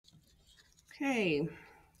Okay,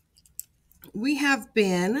 we have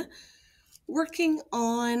been working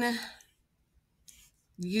on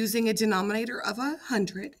using a denominator of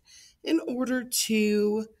 100 in order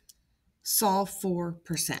to solve for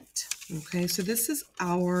percent. Okay, so this is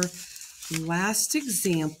our last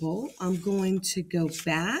example. I'm going to go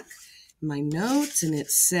back in my notes and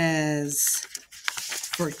it says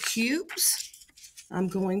for cubes, I'm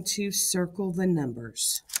going to circle the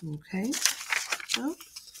numbers. Okay, so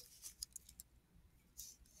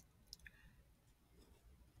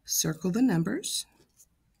circle the numbers.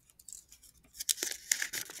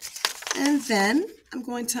 And then I'm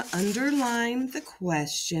going to underline the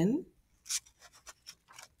question.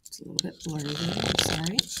 It's a little bit blurry there, I'm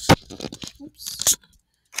sorry. Oops.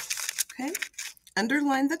 Okay,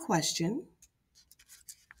 underline the question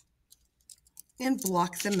and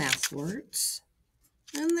block the math words.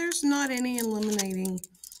 And there's not any eliminating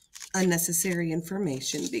unnecessary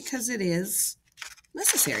information because it is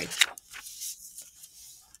necessary.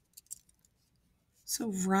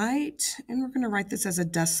 So write, and we're going to write this as a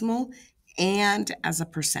decimal and as a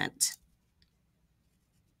percent.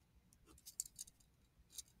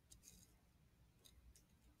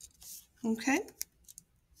 Okay.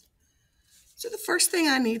 So the first thing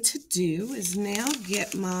I need to do is now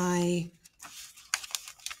get my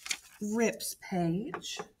RIPS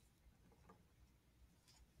page.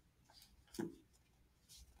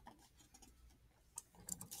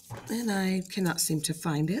 And I cannot seem to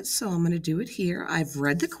find it, so I'm going to do it here. I've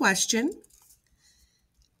read the question.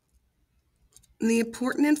 And the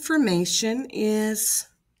important information is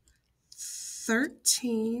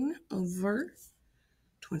 13 over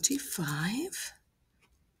 25.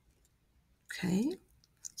 Okay,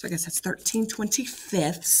 so I guess that's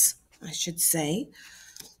 13/25, I should say.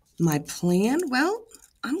 My plan, well,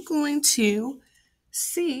 I'm going to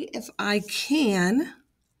see if I can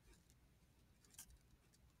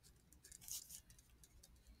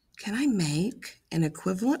I make an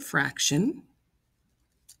equivalent fraction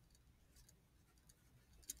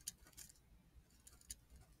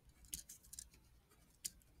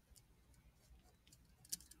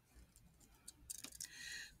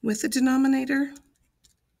with the denominator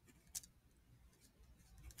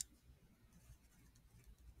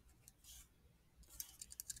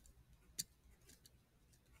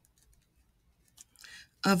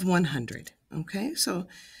of 100. Okay, so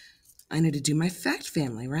I need to do my fact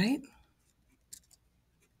family, right?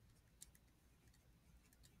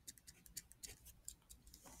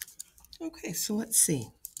 Okay, so let's see.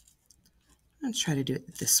 I'll try to do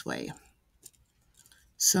it this way.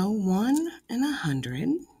 So 1 and 100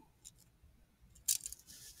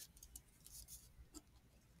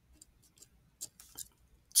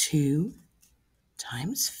 2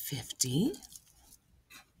 times 50.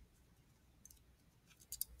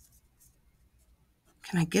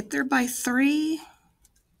 Can I get there by 3?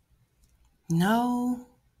 No.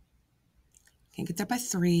 Can't get there by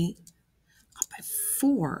 3. By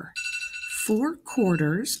 4. 4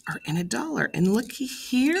 quarters are in $1. And looky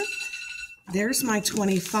here, there's my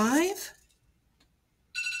 25.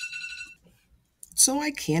 So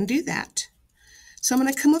I can do that. So I'm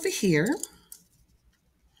going to come over here.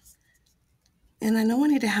 And I know I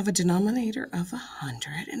need to have a denominator of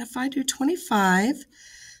 100. And if I do 25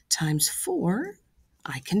 times 4,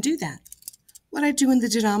 I can do that. What I do in the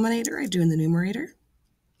denominator, I do in the numerator.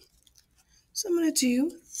 So I'm going to do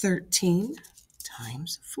 13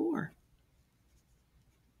 times 4.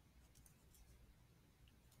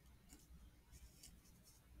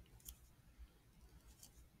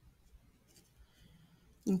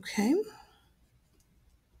 Okay.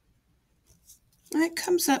 And it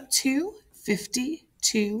comes up to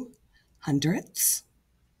 52 hundredths.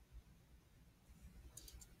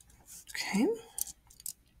 Okay.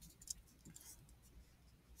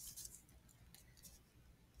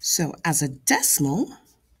 So as a decimal,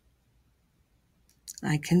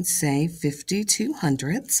 I can say 52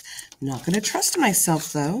 hundredths. I'm not going to trust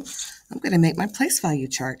myself, though. I'm going to make my place value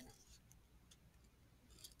chart.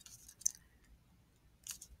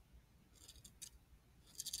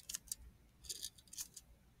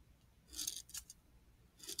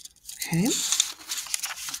 Okay.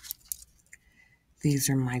 These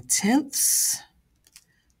are my tenths,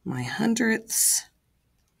 my hundredths,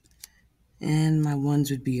 and my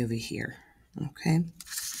ones would be over here. Okay.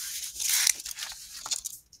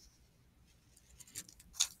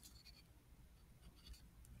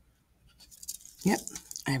 Yep,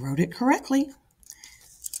 I wrote it correctly.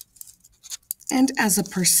 And as a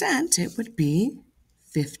percent, it would be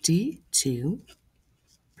 52%.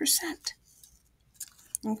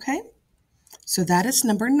 Okay, so that is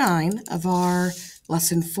number 9 of our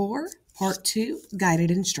lesson 4 Part 2,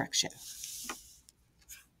 guided instruction.